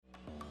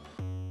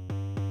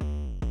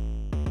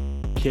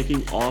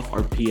kicking off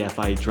our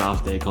PFI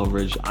Draft Day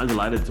coverage. I'm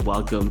delighted to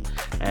welcome,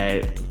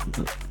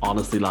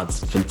 honestly, lads,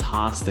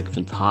 fantastic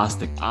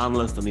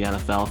analyst in the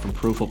NFL from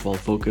Pro Football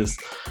Focus,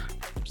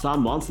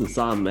 Sam Monson.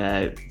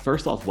 Sam,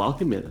 first off,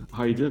 welcome, mate.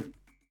 How are you doing?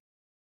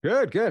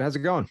 Good. How's it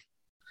going?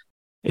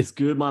 It's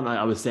good, man.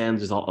 I was saying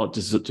just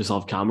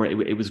off camera,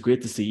 it was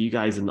great to see you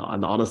guys, and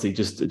honestly,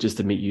 just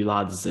to meet you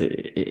lads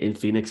in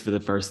Phoenix for the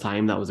first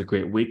time. That was a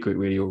great week, great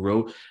radio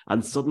row,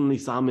 and suddenly,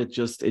 Sam, it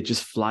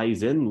just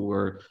flies in.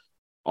 We're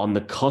on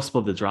the cusp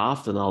of the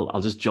draft, and I'll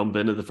just jump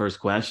into the first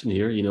question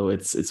here. You know,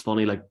 it's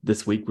funny, like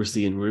this week we're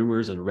seeing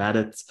rumors and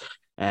Reddit.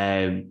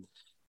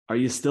 Are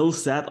you still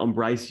set on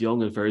Bryce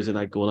Young and Thursday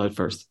night going out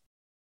first?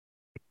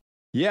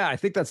 Yeah, I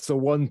think that's the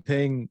one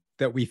thing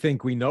that we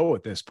think we know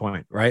at this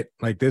point, right?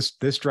 Like this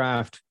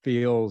draft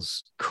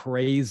feels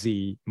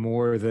crazy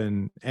more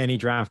than any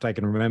draft I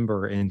can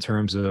remember in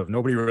terms of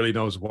nobody really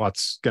knows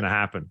what's going to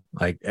happen.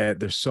 Like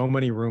there's so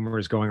many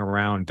rumors going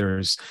around.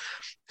 There's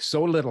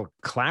so little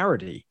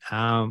clarity.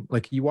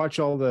 Like you watch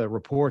all the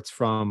reports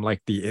from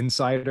like the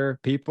insider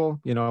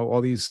people, you know,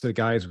 all these the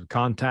guys with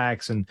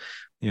contacts and,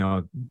 you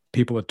know,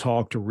 people that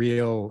talk to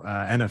real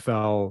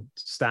NFL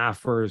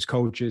staffers,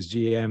 coaches,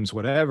 GMs,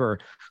 whatever.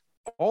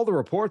 All the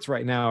reports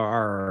right now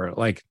are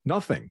like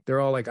nothing. They're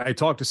all like, I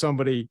talked to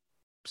somebody,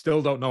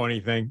 still don't know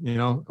anything, you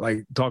know,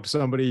 like talk to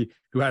somebody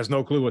who has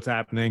no clue what's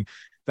happening.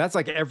 That's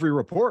like every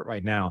report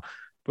right now.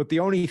 But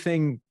the only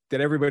thing that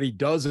everybody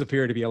does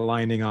appear to be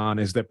aligning on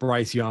is that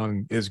Bryce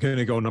Young is going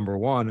to go number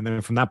one. And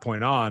then from that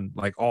point on,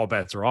 like all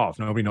bets are off.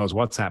 Nobody knows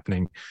what's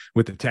happening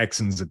with the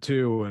Texans at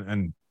 2.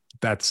 And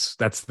that's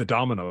the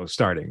dominoes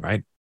starting,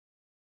 right?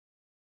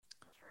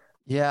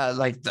 Yeah,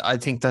 like I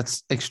think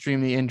that's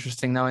extremely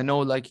interesting. Now, I know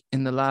like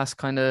in the last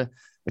kind of,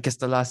 I guess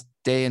the last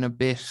day and a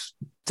bit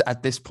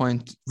at this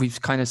point,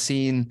 we've kind of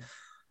seen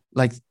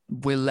like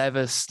Will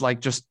Levis,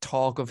 like just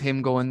talk of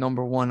him going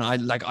number one. I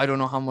don't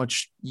know how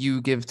much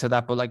you give to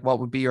that, but like what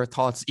would be your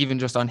thoughts even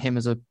just on him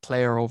as a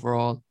player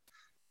overall?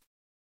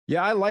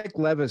 Yeah, I like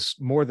Levis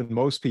more than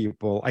most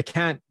people. I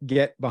can't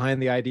get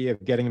behind the idea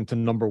of getting him to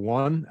number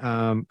one.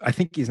 I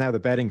think he's now the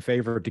betting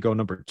favorite to go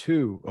number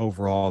 2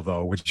 overall,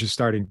 though, which is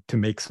starting to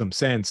make some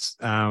sense.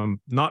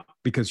 Not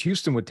because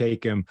Houston would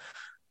take him,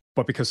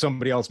 but because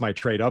somebody else might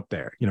trade up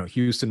there. You know,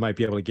 Houston might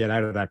be able to get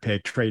out of that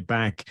pick, trade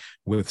back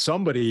with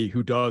somebody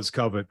who does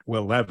covet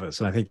Will Levis.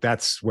 And I think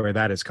that's where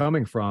that is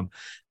coming from.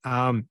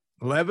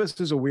 Levis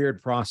is a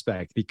weird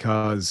prospect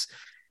because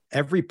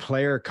every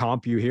player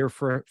comp you hear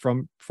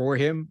for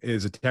him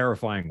is a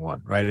terrifying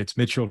one, right? It's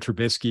Mitchell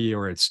Trubisky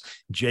or it's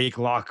Jake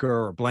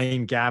Locker or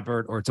Blaine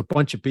Gabbert, or it's a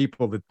bunch of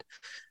people that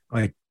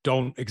like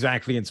don't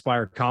exactly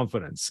inspire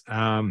confidence.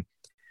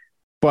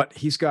 But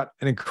he's got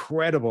an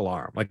incredible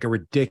arm, like a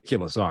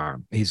ridiculous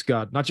arm. He's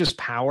got not just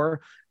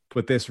power,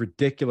 but this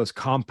ridiculous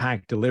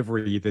compact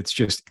delivery that's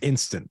just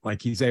instant.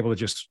 Like he's able to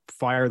just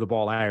fire the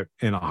ball out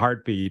in a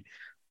heartbeat,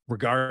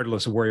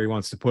 regardless of where he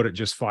wants to put it,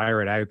 just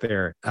fire it out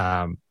there.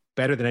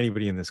 Better than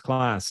anybody in this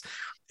class.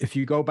 If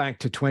you go back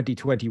to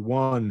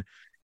 2021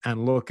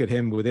 and look at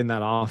him within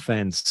that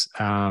offense,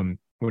 when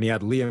he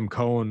had Liam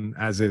Cohen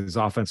as his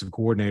offensive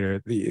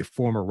coordinator, the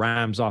former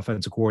Rams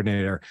offensive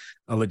coordinator,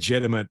 a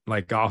legitimate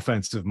like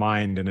offensive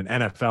mind and an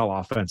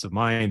NFL offensive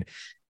mind.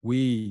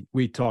 We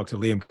talked to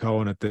Liam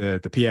Cohen at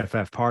the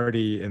PFF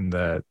party in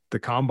the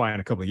combine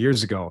a couple of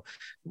years ago.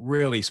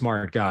 Really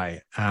smart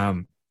guy.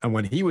 And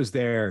when he was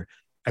there,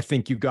 I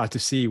think you got to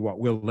see what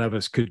Will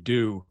Levis could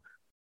do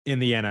in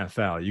the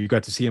NFL. You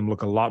got to see him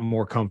look a lot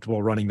more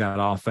comfortable running that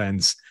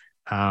offense.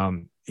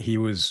 He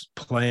was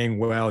playing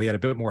well. He had a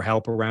bit more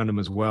help around him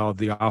as well.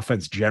 The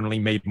offense generally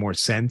made more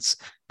sense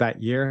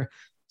that year.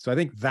 So I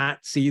think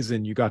that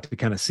season you got to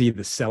kind of see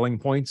the selling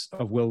points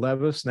of Will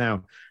Levis.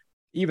 Now,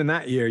 even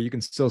that year, you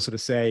can still sort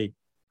of say,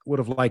 would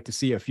have liked to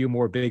see a few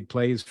more big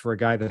plays for a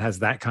guy that has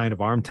that kind of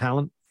arm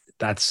talent.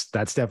 That's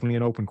definitely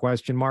an open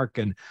question mark.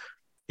 And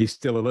he's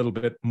still a little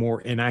bit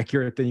more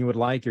inaccurate than you would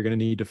like. You're going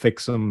to need to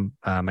fix some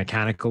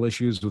mechanical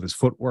issues with his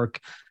footwork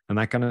and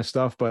that kind of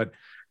stuff. But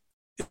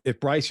if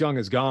Bryce Young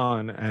is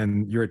gone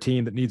and you're a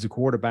team that needs a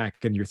quarterback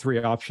and your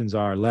 3 options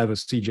are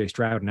Levis, CJ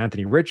Stroud, and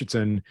Anthony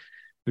Richardson,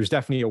 there's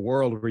definitely a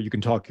world where you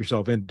can talk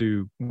yourself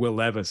into Will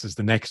Levis as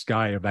the next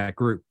guy of that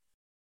group.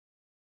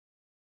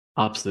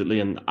 Absolutely.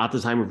 And at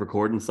the time of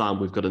recording, Sam,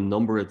 we've got a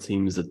number of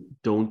teams that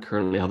don't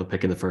currently have a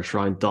pick in the first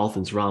round.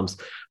 Dolphins, Rams,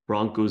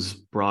 Broncos,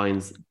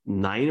 Browns,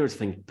 Niners, I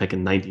think,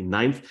 picking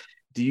 99th.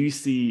 Do you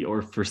see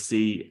or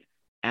foresee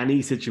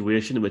any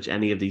situation in which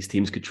any of these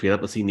teams could trade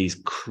up? I've seen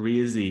these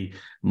crazy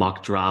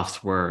mock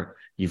drafts where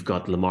you've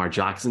got Lamar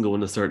Jackson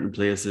going to certain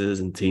places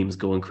and teams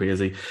going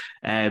crazy.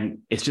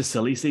 It's just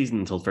silly season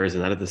until Thursday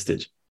night at this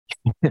stage.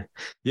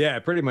 Yeah,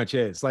 it pretty much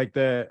is. Like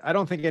I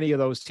don't think any of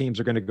those teams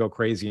are going to go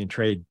crazy and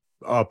trade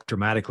up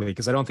dramatically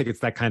because I don't think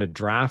it's that kind of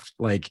draft.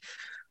 Like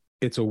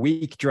it's a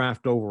weak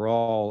draft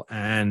overall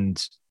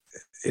and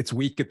it's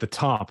weak at the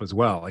top as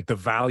well. Like the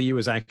value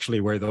is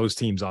actually where those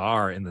teams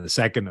are in the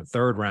second and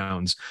third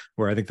rounds,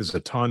 where I think there's a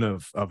ton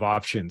of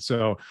options.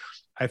 So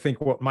I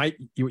think what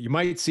you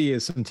might see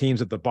is some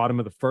teams at the bottom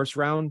of the first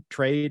round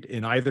trade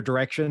in either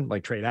direction,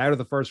 like trade out of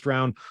the first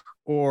round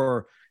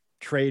or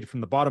trade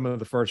from the bottom of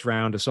the first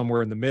round to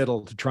somewhere in the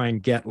middle to try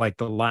and get like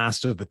the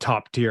last of the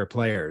top tier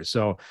players.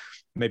 So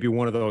maybe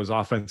one of those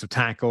offensive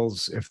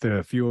tackles, if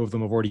the few of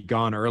them have already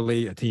gone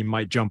early, a team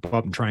might jump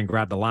up and try and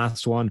grab the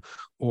last one,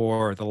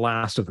 or the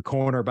last of the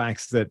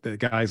cornerbacks that the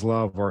guys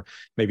love, or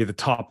maybe the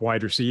top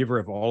wide receiver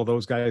if all of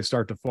those guys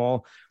start to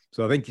fall.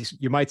 So I think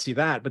you might see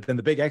that. But then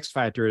the big X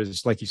factor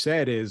is, like you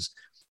said, is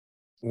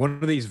one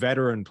of these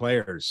veteran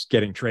players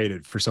getting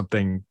traded for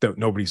something that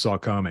nobody saw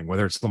coming,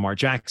 whether it's Lamar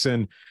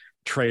Jackson,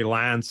 Trey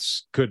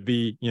Lance could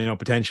be,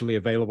 potentially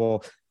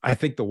available. I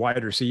think the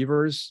wide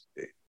receivers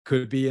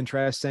could be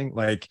interesting.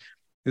 Like,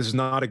 this is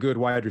not a good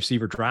wide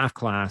receiver draft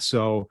class.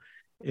 So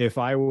if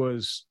I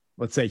was,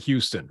 let's say,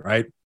 Houston,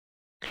 right?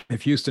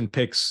 If Houston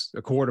picks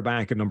a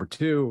quarterback at number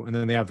 2, and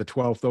then they have the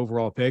 12th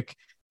overall pick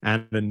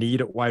and a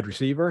need at wide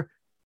receiver,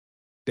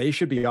 they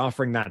should be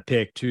offering that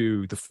pick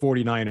to the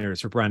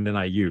 49ers for Brandon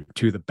Ayuk,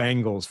 to the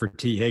Bengals for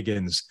T.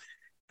 Higgins.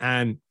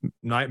 And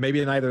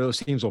maybe neither of those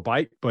teams will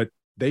bite, but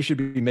they should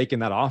be making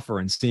that offer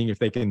and seeing if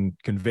they can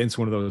convince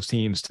one of those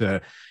teams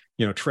to,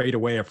 trade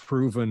away a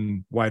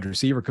proven wide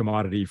receiver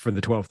commodity for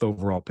the 12th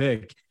overall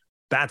pick.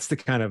 That's the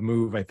kind of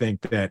move I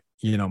think that,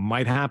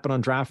 might happen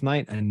on draft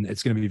night, and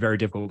it's going to be very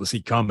difficult to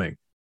see coming.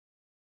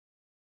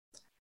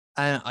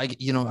 And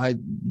I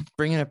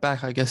bringing it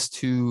back, I guess,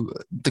 to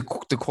the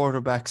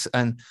quarterbacks,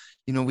 and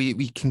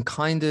we can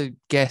kind of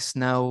guess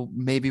now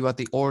maybe what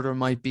the order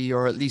might be,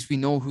 or at least we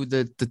know who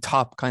the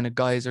top kind of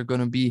guys are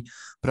going to be.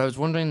 But I was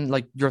wondering,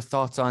 like, your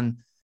thoughts on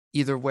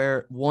either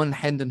where one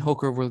Hendon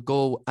Hooker will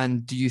go,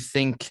 and do you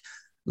think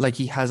like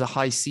he has a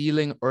high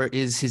ceiling, or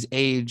is his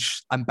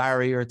age a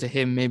barrier to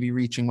him maybe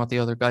reaching what the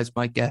other guys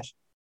might get?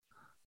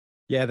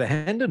 Yeah, the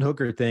Hendon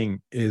Hooker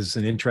thing is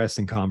an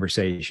interesting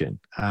conversation.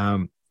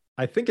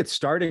 I think it's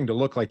starting to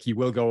look like he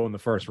will go in the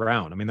first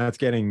round. I mean, that's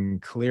getting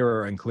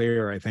clearer and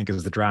clearer, I think,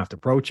 as the draft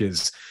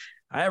approaches.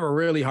 I have a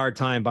really hard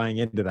time buying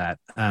into that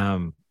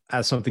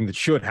as something that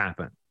should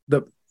happen.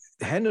 The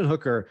Hendon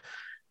Hooker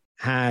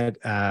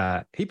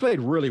he played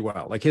really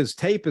well. Like, his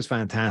tape is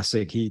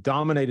fantastic. He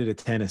dominated at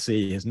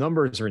Tennessee. His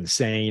numbers are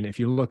insane. If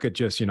you look at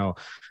just,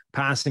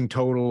 passing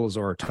totals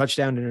or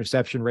touchdown to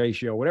interception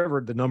ratio,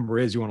 whatever the number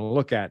is you want to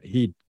look at,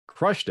 he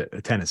crushed it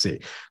at Tennessee.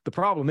 The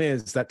problem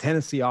is that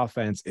Tennessee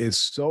offense is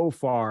so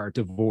far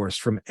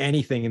divorced from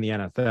anything in the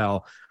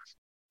NFL.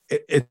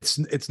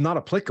 It's not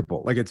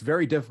applicable. Like, it's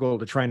very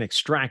difficult to try and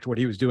extract what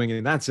he was doing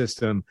in that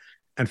system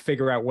and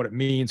figure out what it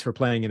means for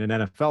playing in an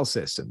NFL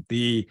system.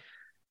 The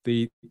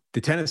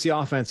Tennessee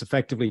offense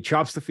effectively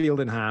chops the field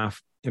in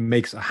half and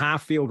makes a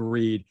half field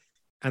read.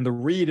 And the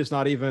read is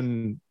not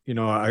even,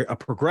 a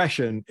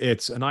progression.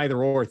 It's an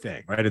either or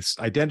thing, right? It's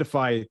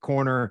identify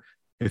corner.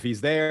 If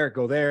he's there,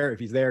 go there. If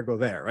he's there, go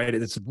there, right?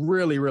 It's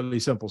really, really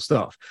simple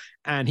stuff.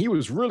 And he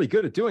was really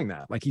good at doing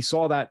that. Like, he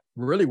saw that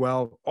really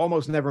well,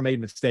 almost never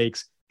made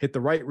mistakes, hit the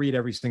right read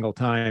every single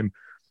time.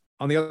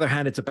 On the other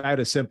hand, it's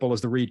about as simple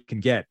as the read can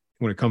get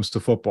when it comes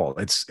to football.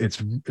 It's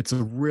a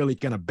really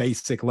kind of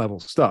basic level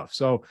stuff.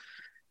 So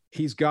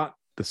he's got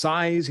the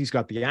size, he's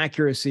got the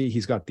accuracy,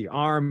 he's got the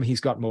arm,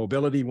 he's got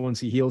mobility once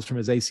he heals from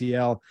his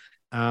ACL.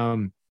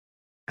 And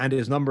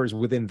his numbers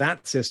within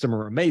that system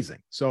are amazing.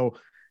 So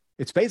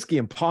it's basically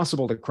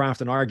impossible to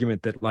craft an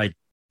argument that like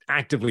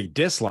actively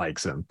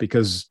dislikes him,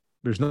 because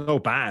there's no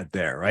bad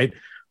there, right?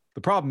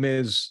 The problem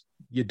is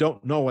you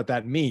don't know what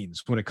that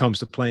means when it comes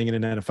to playing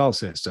in an NFL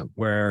system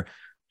where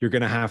you're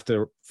going to have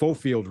to full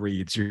field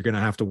reads. You're going to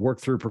have to work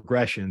through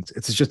progressions.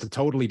 It's just a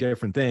totally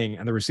different thing.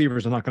 And the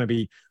receivers are not going to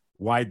be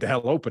wide the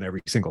hell open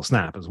every single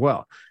snap as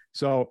well.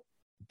 So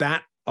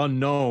that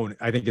unknown,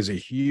 I think, is a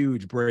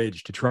huge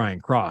bridge to try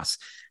and cross.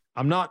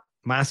 I'm not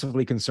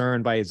massively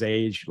concerned by his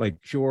age. Like,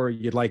 sure,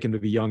 you'd like him to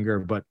be younger,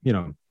 but,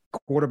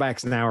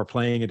 quarterbacks now are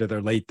playing into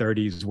their late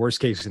 30s. Worst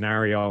case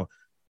scenario,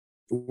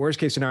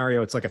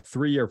 it's like a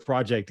 3-year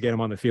project to get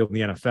him on the field in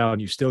the NFL,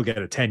 and you still get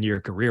a 10-year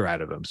career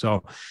out of him.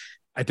 So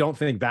I don't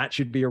think that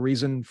should be a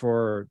reason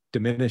for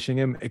diminishing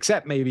him,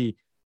 except maybe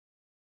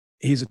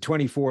he's a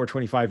 24,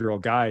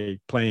 25-year-old guy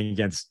playing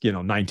against,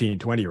 19,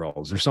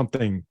 20-year-olds. There's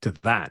something to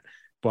that.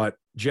 But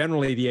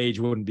generally, the age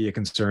wouldn't be a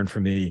concern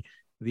for me.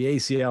 The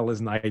ACL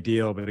isn't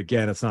ideal, but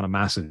again, it's not a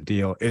massive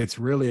deal. It's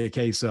really a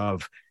case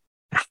of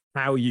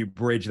how you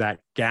bridge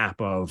that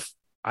gap of,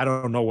 I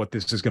don't know what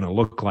this is going to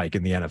look like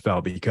in the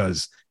NFL,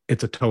 because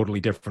it's a totally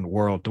different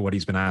world to what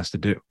he's been asked to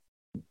do.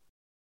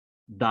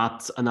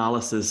 That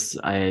analysis,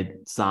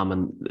 Sam,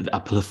 and a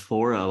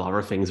plethora of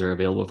other things are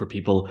available for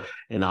people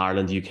in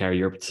Ireland, UK,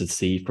 Europe to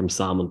see from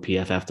Sam on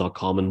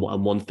pff.com. And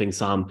one thing,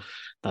 Sam,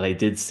 that I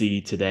did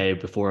see today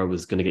before I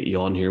was going to get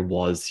you on here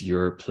was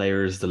your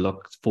players to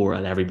look for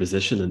at every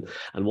position.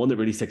 And one that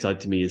really sticks out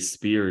to me is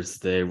Spears,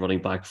 the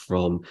running back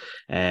from,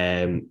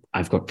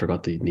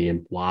 forgot the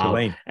name.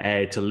 Wow.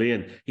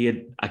 Tulane. He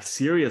had a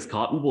serious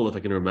cotton bowl, if I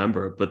can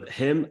remember, but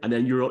him, and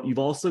then you've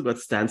also got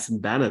Stenson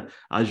Bennett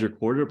as your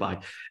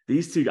quarterback.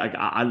 These two,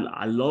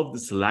 I love the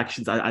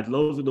selections. I'd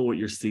love to know what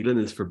your ceiling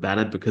is for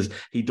Bennett, because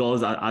he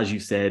does, as you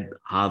said,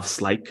 have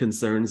slight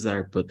concerns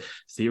there, but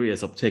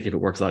serious uptake if it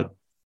works out.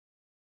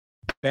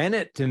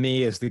 Bennett, to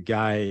me, is the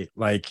guy,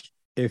 like,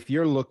 if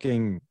you're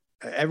looking,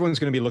 everyone's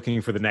going to be looking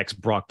for the next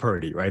Brock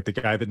Purdy, right? The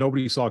guy that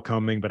nobody saw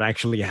coming, but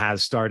actually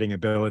has starting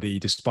ability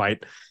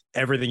despite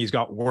everything he's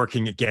got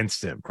working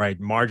against him, right?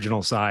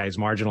 Marginal size,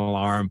 marginal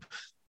arm,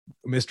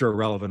 Mr.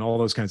 Irrelevant, all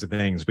those kinds of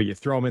things. But you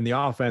throw him in the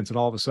offense and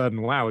all of a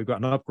sudden, wow, we've got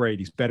an upgrade.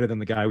 He's better than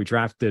the guy we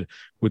drafted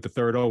with the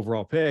 3rd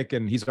overall pick,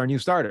 and he's our new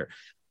starter.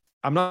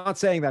 I'm not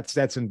saying that's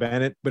Stetson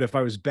Bennett, but if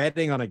I was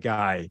betting on a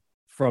guy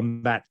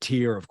from that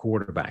tier of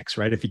quarterbacks,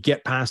 right? If you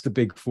get past the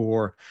big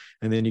 4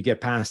 and then you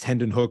get past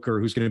Hendon Hooker,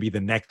 who's going to be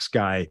the next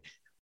guy,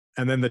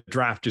 and then the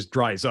draft just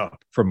dries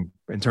up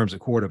in terms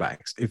of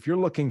quarterbacks. If you're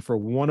looking for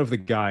one of the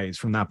guys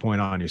from that point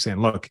on, you're saying,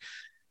 look,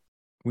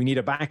 we need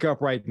a backup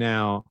right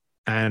now,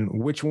 and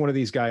which one of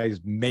these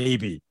guys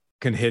maybe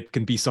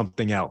can be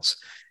something else.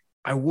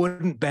 I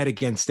wouldn't bet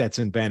against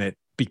Stetson Bennett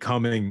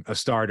becoming a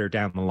starter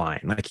down the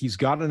line. Like, he's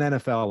got an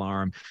NFL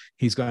arm.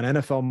 He's got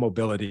NFL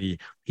mobility.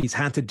 He's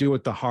had to do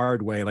it the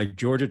hard way. Like,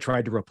 Georgia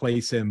tried to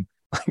replace him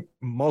like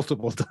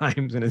multiple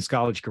times in his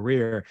college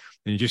career,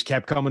 and he just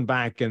kept coming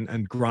back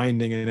and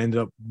grinding, and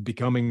ended up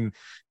becoming,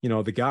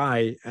 the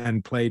guy,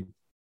 and played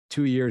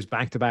 2 years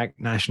back-to-back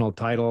national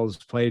titles,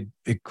 played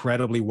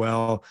incredibly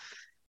well.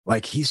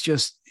 Like, he's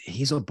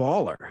a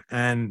baller.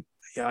 And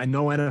I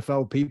know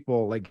NFL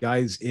people, like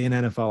guys in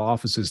NFL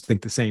offices,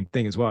 think the same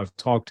thing as well. I've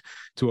talked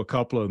to a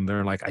couple of them.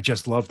 They're like, I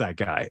just love that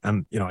guy.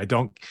 And, I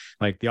don't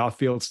like the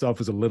off-field stuff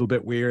is a little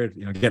bit weird,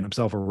 getting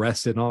himself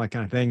arrested and all that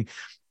kind of thing.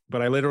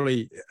 But I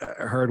literally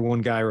heard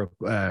one guy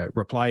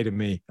reply to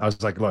me. I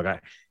was like, look,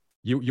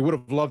 you would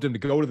have loved him to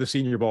go to the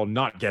Senior Bowl,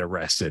 not get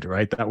arrested,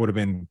 right? That would have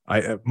been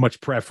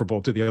much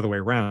preferable to the other way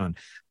around.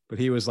 But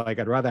he was like,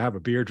 I'd rather have a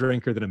beer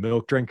drinker than a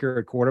milk drinker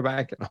at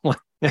quarterback. And I'm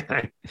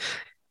like,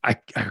 I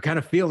kind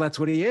of feel that's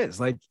what he is.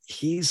 Like,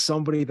 he's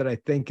somebody that I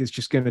think is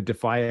just going to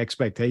defy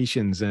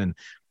expectations and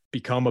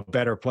become a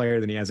better player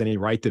than he has any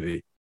right to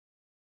be.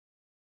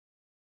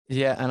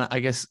 Yeah. And I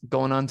guess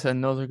going on to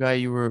another guy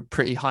you were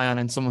pretty high on,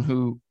 and someone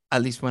who,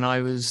 at least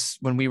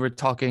when we were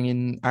talking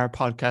in our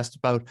podcast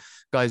about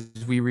guys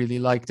we really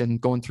liked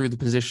and going through the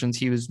positions,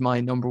 he was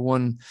my number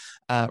 1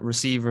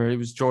 receiver. It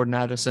was Jordan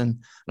Addison.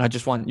 And I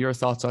just want your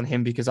thoughts on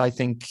him, because I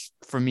think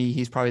for me,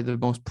 he's probably the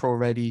most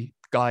pro-ready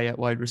guy at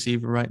wide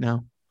receiver right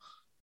now.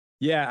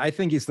 Yeah, I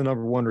think he's the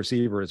number 1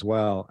 receiver as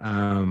well.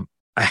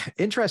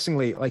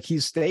 Interestingly, like,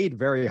 he's stayed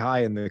very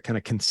high in the kind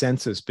of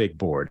consensus big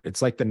board.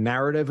 It's like the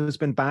narrative has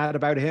been bad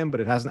about him,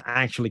 but it hasn't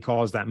actually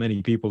caused that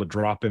many people to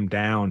drop him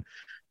down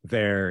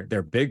their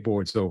big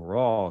boards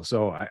overall.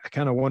 So I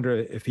kind of wonder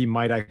if he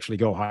might actually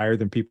go higher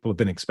than people have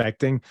been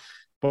expecting.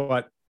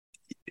 But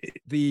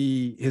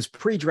his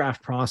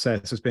pre-draft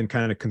process has been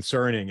kind of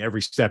concerning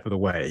every step of the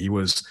way. He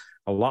was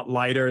a lot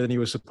lighter than he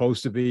was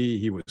supposed to be.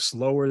 He was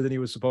slower than he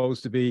was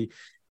supposed to be.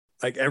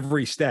 Like,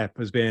 every step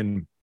has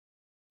been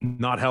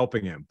not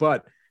helping him.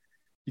 But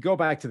you go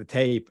back to the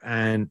tape,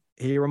 and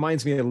he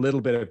reminds me a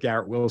little bit of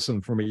Garrett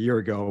Wilson from a year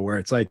ago, where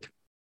it's like,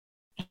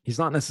 he's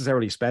not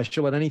necessarily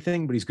special at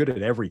anything, but he's good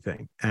at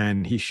everything.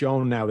 And he's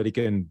shown now that he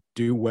can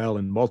do well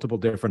in multiple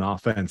different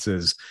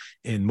offenses,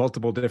 in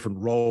multiple different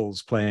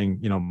roles,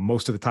 playing,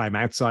 most of the time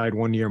outside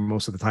one year,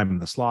 most of the time in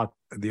the slot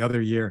the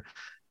other year.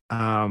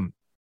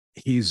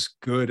 He's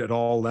good at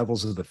all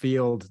levels of the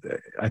field.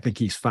 I think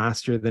he's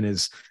faster than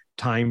his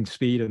timed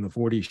speed in the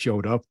 40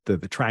 showed up. The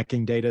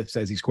tracking data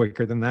says he's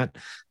quicker than that.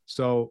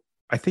 So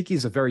I think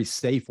he's a very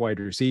safe wide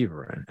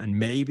receiver, and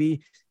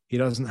maybe he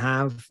doesn't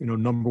have,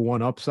 number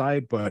 1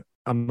 upside, but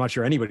I'm not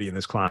sure anybody in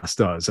this class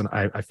does. And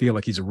I feel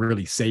like he's a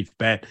really safe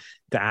bet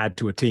to add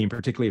to a team,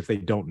 particularly if they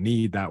don't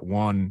need that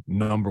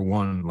number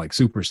 1 like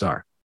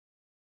superstar.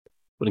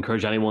 Would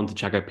encourage anyone to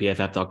check out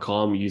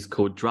pff.com, use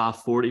code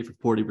DRAFT40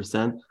 for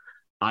 40%.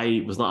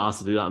 I was not asked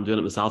to do that. I'm doing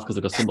it myself because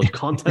I got so much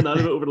content out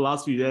of it over the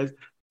last few days.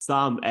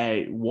 Sam,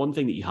 one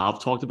thing that you have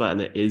talked about,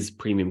 and it is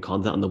premium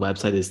content on the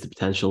website, is the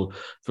potential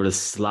for the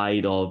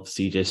slide of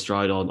CJ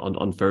Stroud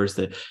on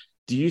Thursday.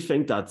 Do you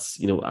think that's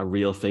a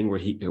real thing where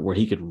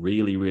he could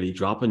really, really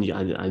drop, and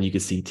you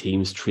could see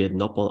teams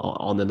trading up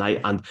on the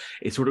night? And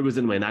it sort of goes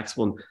into my next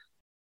one.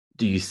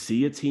 Do you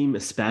see a team,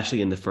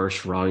 especially in the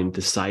first round,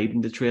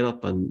 deciding to trade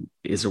up? And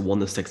is there one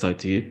that sticks out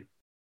to you?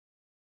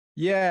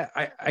 Yeah,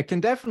 I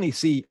can definitely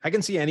see. I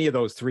can see any of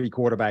those 3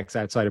 quarterbacks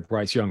outside of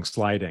Bryce Young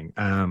sliding.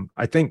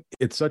 I think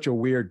it's such a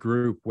weird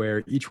group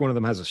where each one of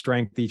them has a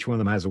strength, each one of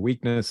them has a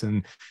weakness,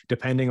 and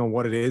depending on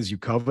what it is you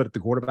covet at the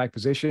quarterback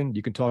position,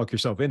 you can talk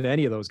yourself into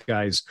any of those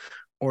guys,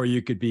 or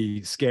you could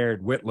be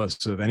scared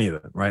witless of any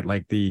of them, right?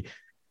 Like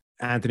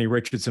Anthony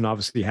Richardson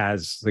obviously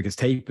has, like, his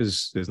tape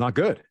is not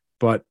good,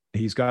 but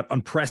he's got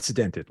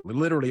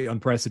literally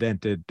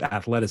unprecedented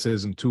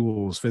athleticism,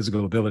 tools,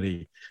 physical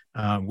ability.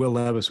 Will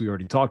Levis, we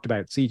already talked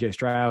about. CJ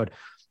Stroud,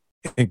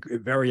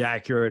 very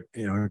accurate,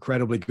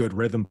 incredibly good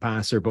rhythm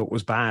passer, but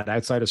was bad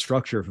outside of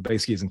structure for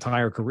basically his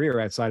entire career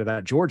outside of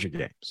that Georgia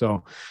game.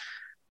 So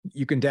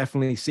you can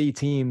definitely see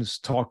teams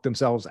talk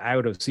themselves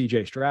out of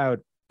CJ Stroud,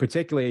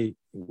 particularly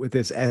with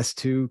this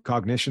S2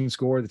 cognition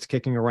score that's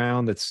kicking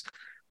around. That's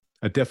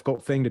a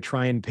difficult thing to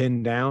try and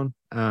pin down.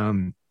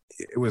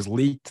 It was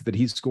leaked that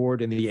he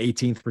scored in the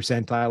 18th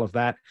percentile of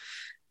that.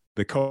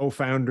 The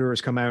co-founder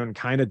has come out and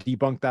kind of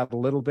debunked that a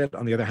little bit.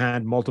 On the other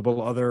hand,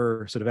 multiple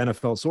other sort of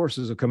NFL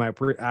sources have come out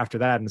after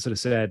that and sort of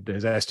said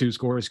his S2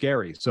 score is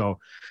scary. So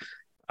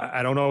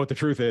I don't know what the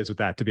truth is with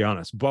that, to be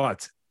honest.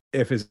 But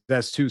if his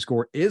S2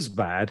 score is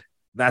bad,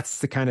 that's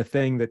the kind of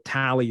thing that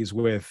tallies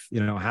with,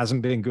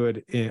 hasn't been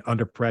good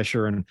under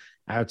pressure and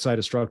outside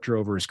of structure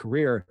over his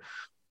career.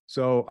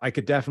 So I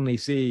could definitely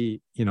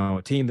see,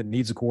 a team that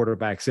needs a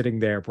quarterback sitting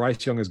there.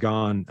 Bryce Young is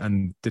gone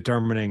and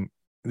determining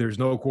there's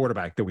no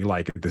quarterback that we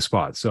like at this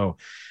spot. So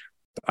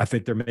I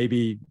think there may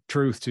be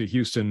truth to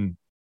Houston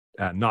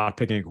not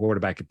picking a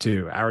quarterback at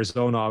 2.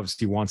 Arizona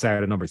obviously wants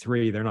out at number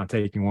 3. They're not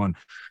taking one.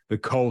 The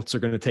Colts are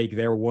going to take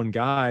their one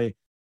guy,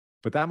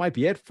 but that might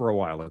be it for a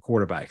while at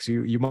quarterbacks.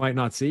 You might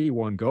not see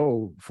one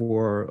go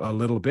for a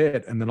little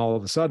bit, and then all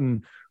of a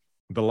sudden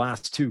the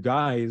last 2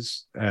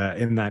 guys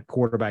in that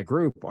quarterback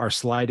group are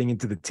sliding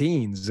into the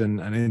teens and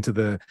into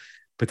the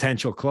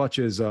potential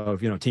clutches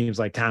of, teams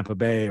like Tampa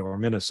Bay or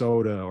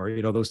Minnesota or,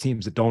 those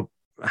teams that don't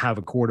have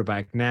a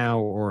quarterback now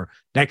or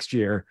next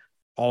year,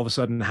 all of a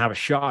sudden have a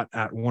shot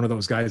at one of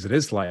those guys that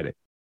is sliding.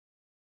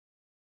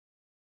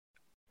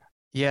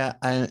 Yeah,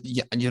 and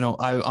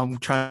I'm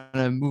trying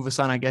to move us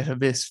on. I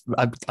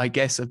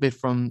guess a bit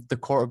from the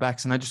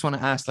quarterbacks, and I just want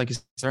to ask,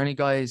 is there any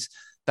guys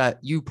that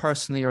you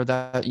personally, or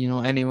that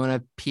anyone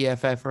at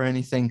PFF or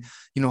anything,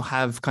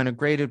 have kind of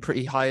graded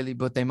pretty highly,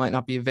 but they might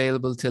not be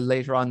available till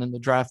later on in the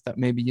draft, that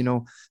maybe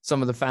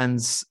some of the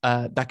fans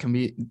that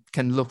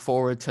can look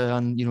forward to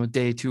on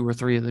day 2 or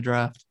 3 of the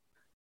draft?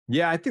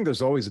 Yeah, I think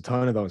there's always a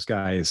ton of those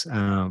guys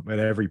at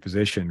every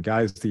position,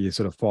 guys that you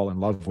sort of fall in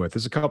love with.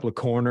 There's a couple of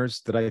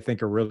corners that I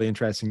think are really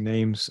interesting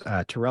names.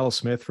 Terrell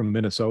Smith from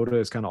Minnesota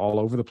is kind of all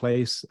over the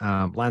place.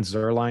 Lance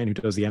Zierlein, who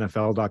does the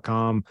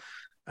NFL.com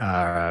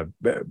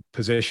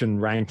position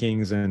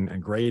rankings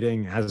and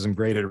grading, has him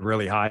graded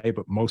really high,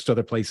 but most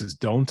other places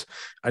don't.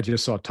 I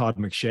just saw Todd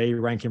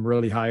McShay rank him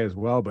really high as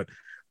well. But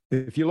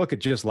if you look at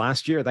just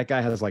last year, that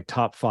guy has like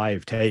top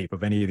 5 tape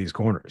of any of these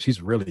corners.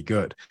 He's really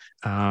good.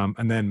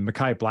 And then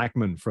Mekhi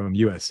Blackman from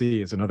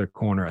USC is another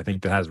corner, I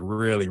think, that has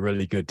really,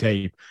 really good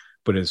tape,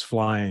 but is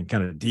flying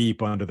kind of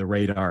deep under the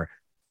radar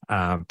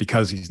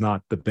because he's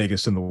not the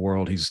biggest in the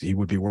world. He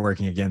would be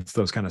working against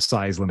those kind of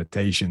size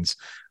limitations.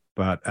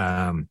 But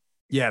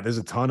yeah, there's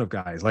a ton of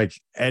guys. Like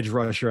edge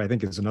rusher, I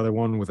think, is another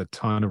one with a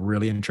ton of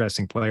really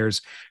interesting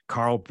players.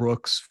 Carl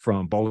Brooks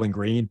from Bowling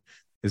Green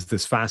is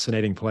this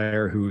fascinating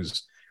player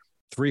who's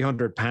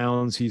 300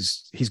 pounds.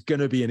 He's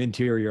going to be an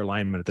interior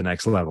lineman at the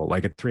next level.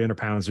 Like at 300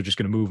 pounds, they're just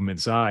going to move him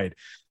inside.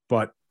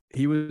 But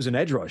he was an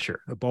edge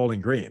rusher at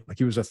Bowling Green. Like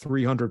he was a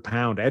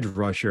 300-pound edge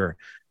rusher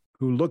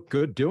who looked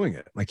good doing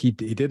it. Like he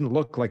didn't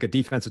look like a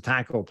defensive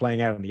tackle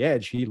playing out on the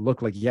edge. He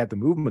looked like he had the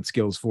movement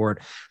skills for it.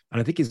 And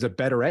I think he's a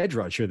better edge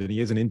rusher than he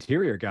is an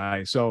interior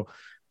guy. So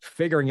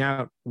figuring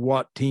out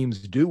what teams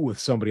do with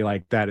somebody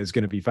like that is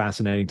going to be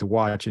fascinating to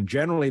watch. And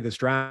generally this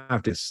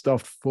draft is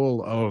stuffed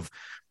full of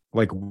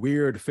like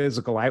weird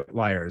physical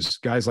outliers,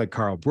 guys like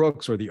Carl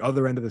Brooks, or the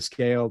other end of the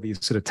scale,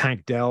 these sort of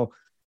Tank Dell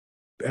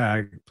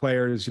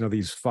players,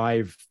 these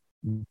 5'9",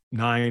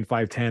 5'10",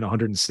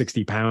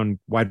 160-pound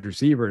wide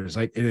receivers.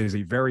 Like it is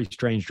a very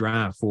strange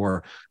draft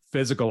for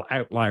physical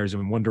outliers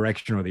in one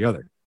direction or the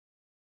other.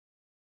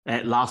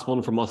 Last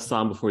one from us,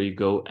 Sam, before you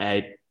go.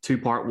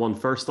 2-part one.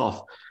 First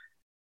off,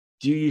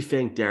 do you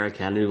think Derrick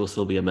Henry will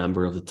still be a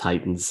member of the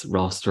Titans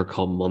roster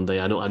come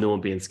Monday? I know I'm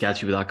being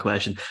sketchy with that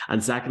question.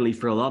 And secondly,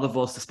 for a lot of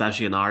us,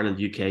 especially in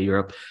Ireland, UK,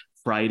 Europe,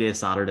 Friday,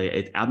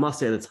 Saturday, I'm not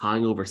saying it's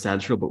hangover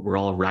central, but we're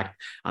all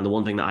wrecked. And the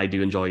one thing that I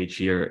do enjoy each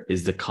year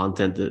is the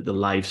content, the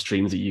live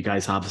streams that you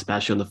guys have,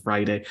 especially on the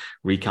Friday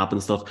recap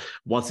and stuff.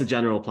 What's the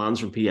general plans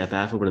from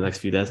PFF over the next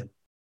few days?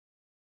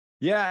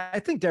 Yeah, I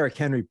think Derrick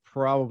Henry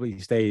probably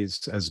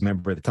stays as a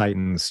member of the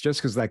Titans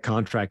just because that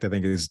contract, I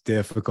think, is a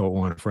difficult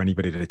one for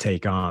anybody to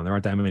take on. There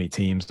aren't that many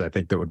teams, I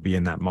think, that would be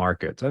in that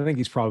market. So I think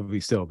he's probably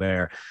still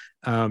there.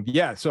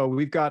 So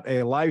we've got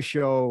a live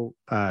show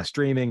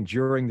streaming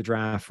during the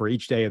draft for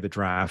each day of the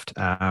draft,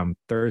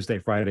 Thursday,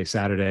 Friday,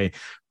 Saturday.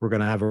 We're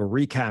going to have a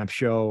recap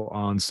show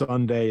on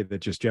Sunday that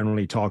just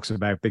generally talks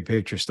about big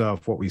picture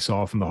stuff, what we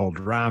saw from the whole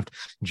draft,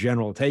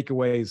 general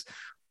takeaways.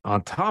 On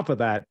top of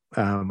that,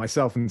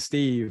 myself and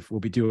Steve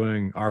will be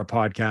doing our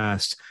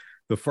podcast.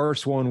 The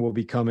first one will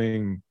be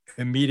coming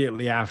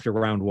immediately after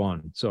round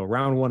 1. So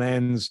round 1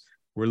 ends.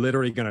 We're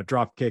literally going to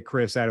drop kick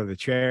Chris out of the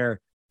chair,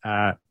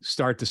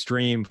 start the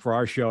stream for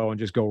our show and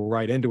just go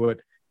right into it.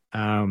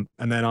 And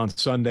then on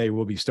Sunday,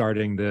 we'll be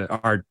starting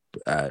our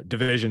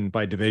division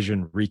by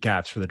division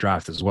recaps for the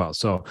draft as well.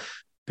 So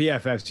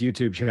PFF's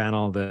YouTube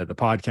channel, the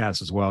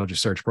podcast as well,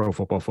 just search Pro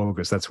Football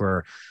Focus. That's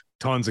where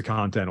tons of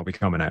content will be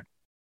coming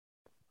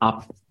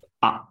out.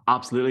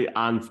 Absolutely.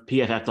 And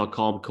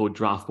pff.com, code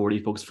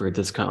draft40, folks, for a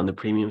discount on the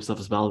premium stuff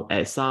as well.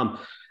 Sam,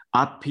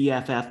 at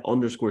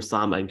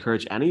PFF_Sam, I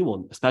encourage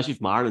anyone, especially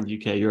from Ireland,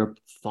 UK, Europe,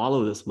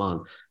 follow this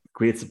man.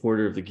 Great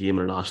supporter of the game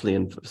internationally.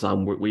 And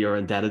Sam, we are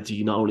indebted to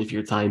you not only for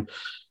your time,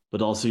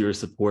 but also your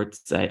support.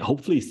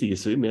 Hopefully see you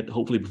soon, mate.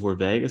 Hopefully before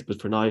Vegas.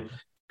 But for now,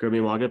 Gurmy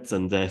Moggets,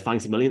 and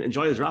thanks a million.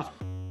 Enjoy the draft.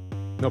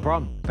 No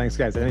problem. Thanks,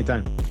 guys.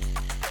 Anytime.